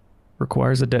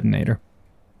 Requires a detonator.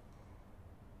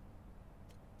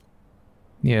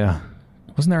 Yeah.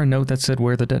 Wasn't there a note that said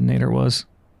where the detonator was?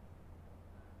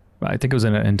 I think it was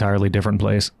in an entirely different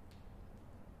place.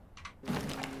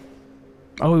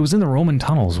 Oh, it was in the Roman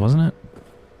tunnels, wasn't it?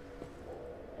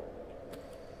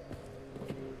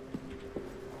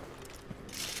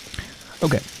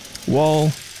 Okay.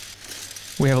 While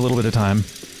we have a little bit of time,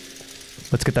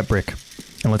 let's get that brick,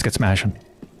 and let's get smashing.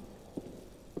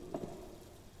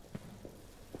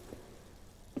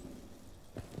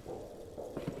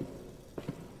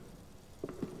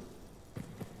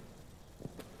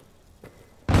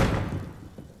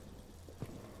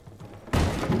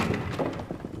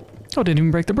 Oh, didn't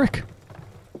even break the brick.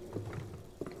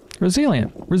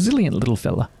 Resilient. Resilient little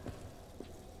fella.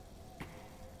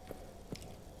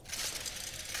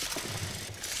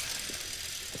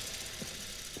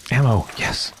 Ammo,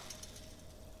 yes.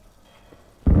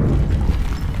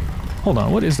 Hold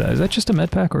on, what is that? Is that just a med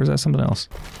pack or is that something else?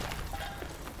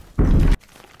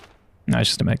 No, it's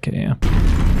just a med kit, yeah.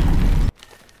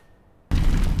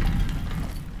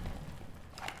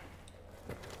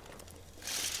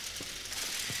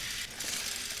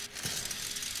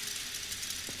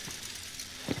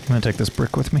 I'm gonna take this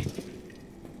brick with me.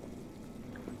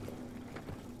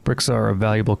 Bricks are a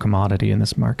valuable commodity in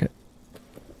this market.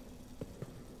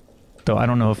 Though I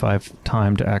don't know if I have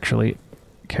time to actually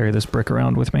carry this brick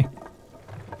around with me.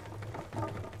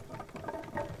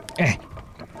 Eh!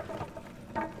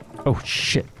 Oh,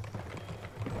 shit.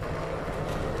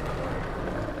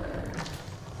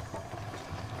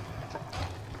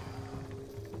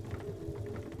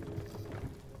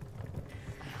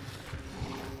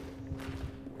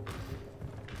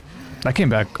 That came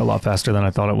back a lot faster than I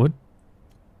thought it would.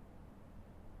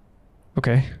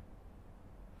 Okay.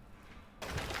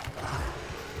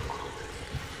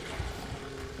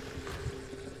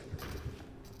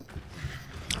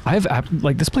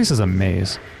 Like, this place is a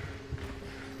maze.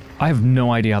 I have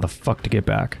no idea how the fuck to get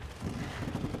back.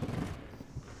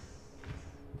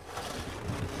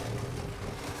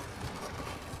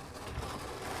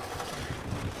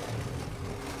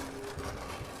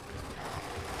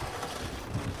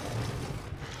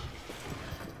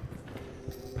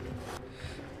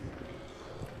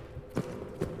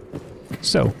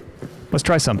 So, let's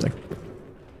try something.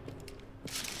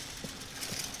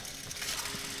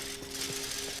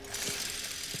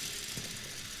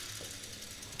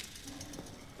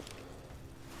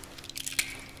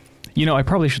 You know, I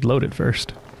probably should load it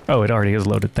first. Oh, it already is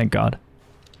loaded, thank God.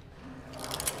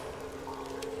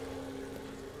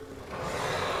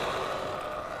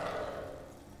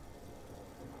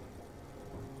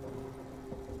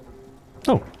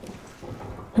 Oh,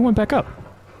 it went back up.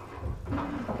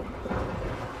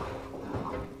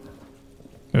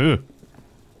 Ugh.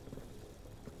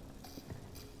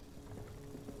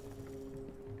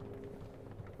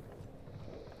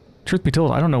 Truth be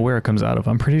told, I don't know where it comes out of.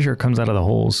 I'm pretty sure it comes out of the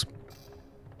holes.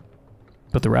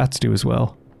 But the rats do as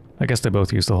well. I guess they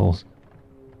both use the holes.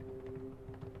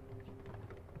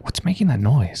 What's making that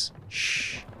noise?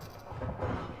 Shh.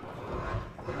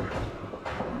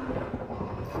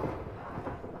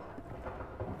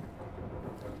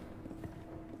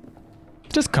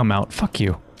 Just come out. Fuck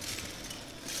you.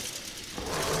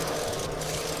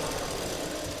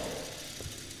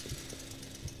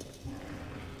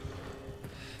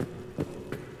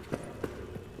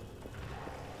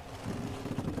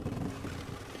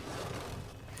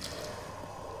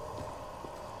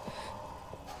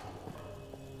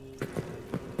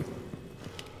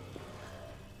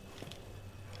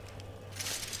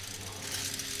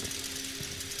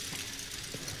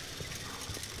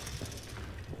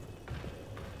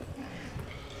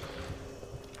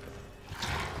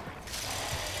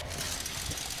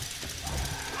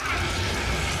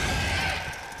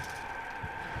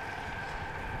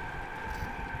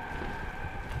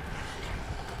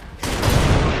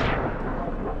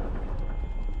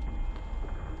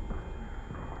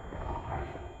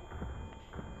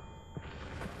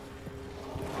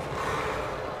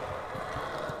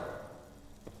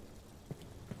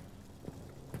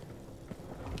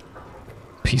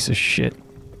 Piece of shit.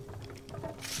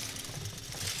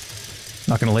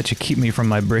 Not gonna let you keep me from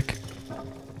my brick.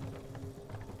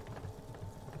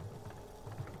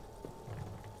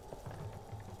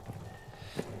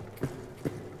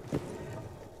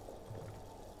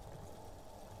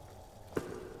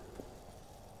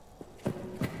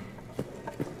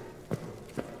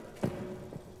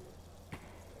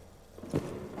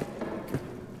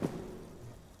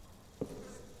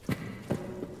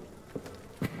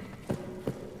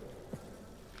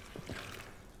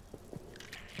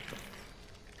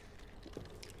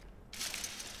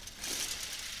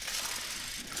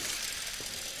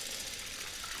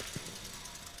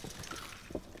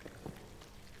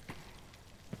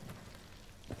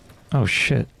 Oh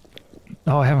shit.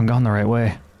 Oh, I haven't gone the right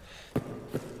way.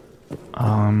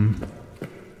 I'm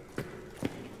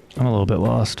a little bit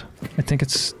lost. I think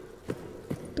it's...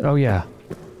 Oh yeah.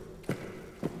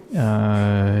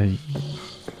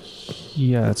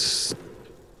 Yeah, it's...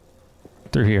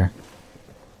 through here.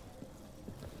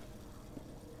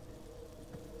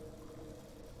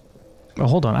 Oh,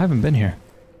 hold on, I haven't been here.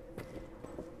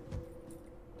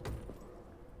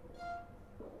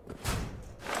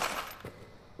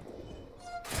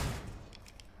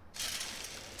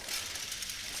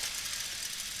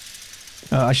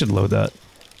 I should load that.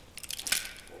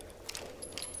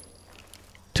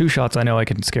 2 shots I know I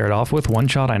can scare it off with. 1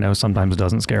 shot I know sometimes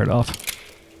doesn't scare it off.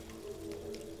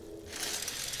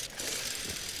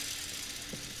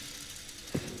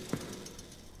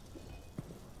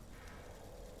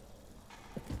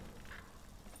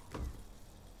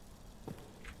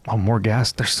 Oh, more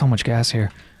gas. There's so much gas here.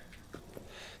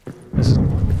 This is...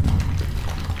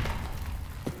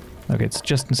 Okay, it's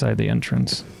just inside the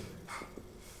entrance.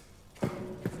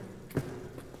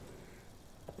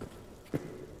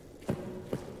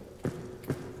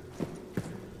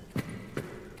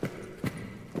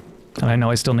 And I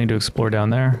know I still need to explore down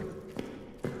there.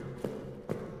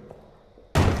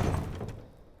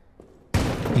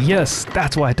 Yes,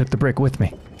 that's why I took the brick with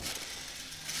me.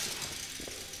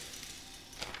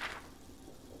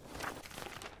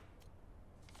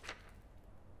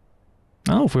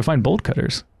 Oh, if we find bolt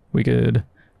cutters, we could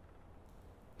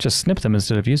just snip them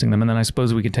instead of using them, and then I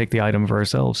suppose we could take the item for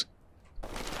ourselves.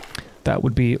 That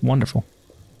would be wonderful.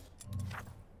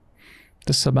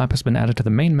 This submap has been added to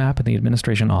the main map in the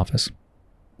administration office.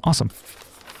 Awesome.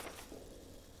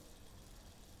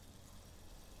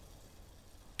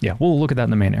 Yeah, we'll look at that in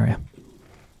the main area.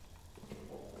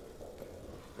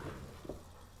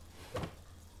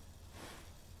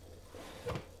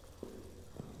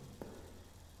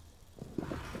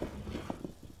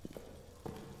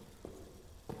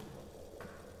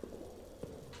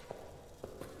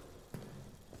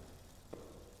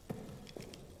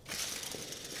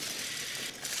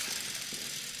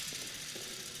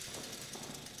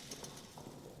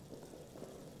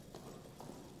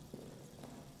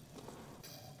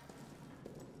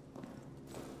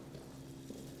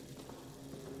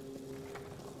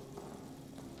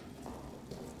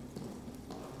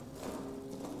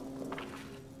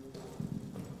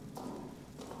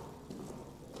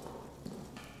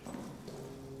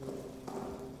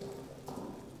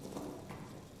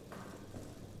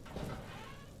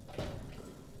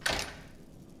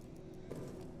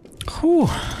 Whew.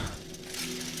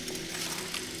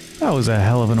 That was a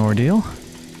hell of an ordeal.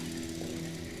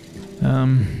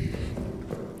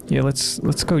 Yeah,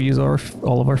 let's go use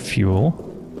all of our fuel.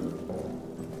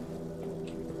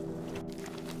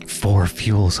 4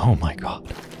 fuels, oh my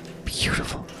god.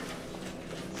 Beautiful.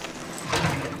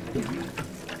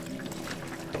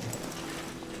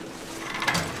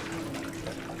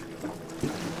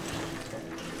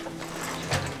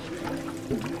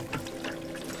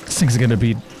 This thing's gonna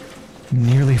be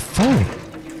nearly full.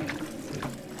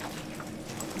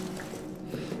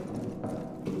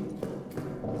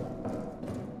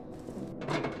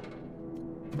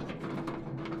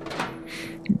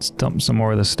 Let's dump some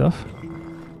more of this stuff.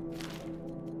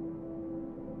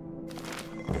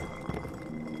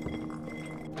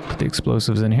 Put the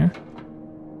explosives in here.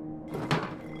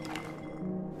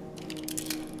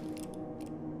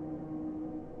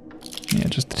 Yeah,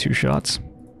 just the 2 shots.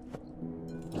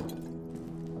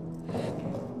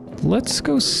 Let's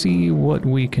go see what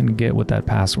we can get with that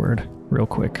password real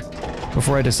quick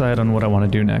before I decide on what I want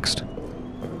to do next.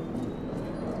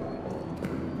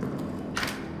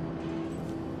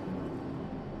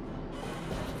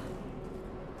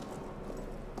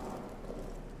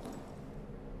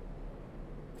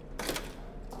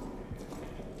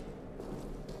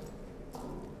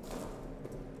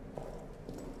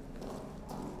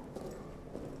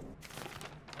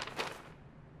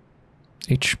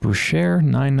 H. Boucher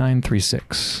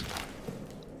 9936.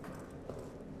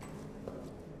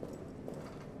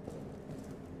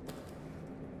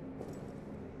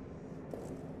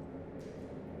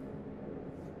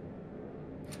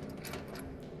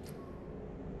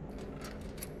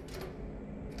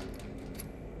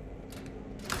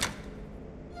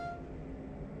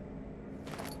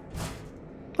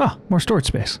 Ah, more storage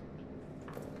space.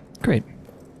 Great.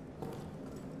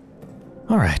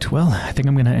 Alright, well, I think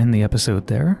I'm going to end the episode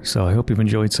there, so I hope you've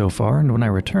enjoyed so far, and when I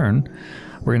return,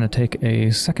 we're going to take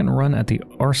a second run at the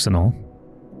arsenal,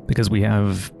 because we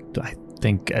have, I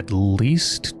think, at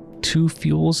least 2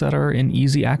 fuels that are in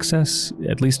easy access,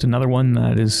 at least another one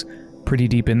that is pretty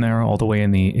deep in there, all the way in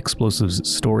the explosives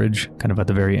storage, kind of at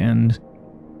the very end.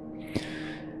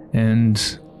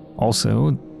 And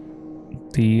also,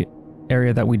 the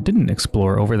area that we didn't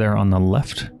explore over there on the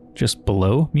left, just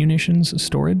below munitions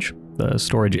storage, the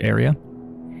storage area.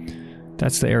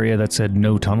 That's the area that said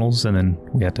no tunnels, and then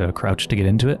we had to crouch to get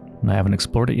into it, and I haven't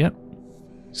explored it yet.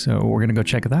 So we're going to go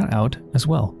check that out as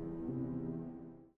well.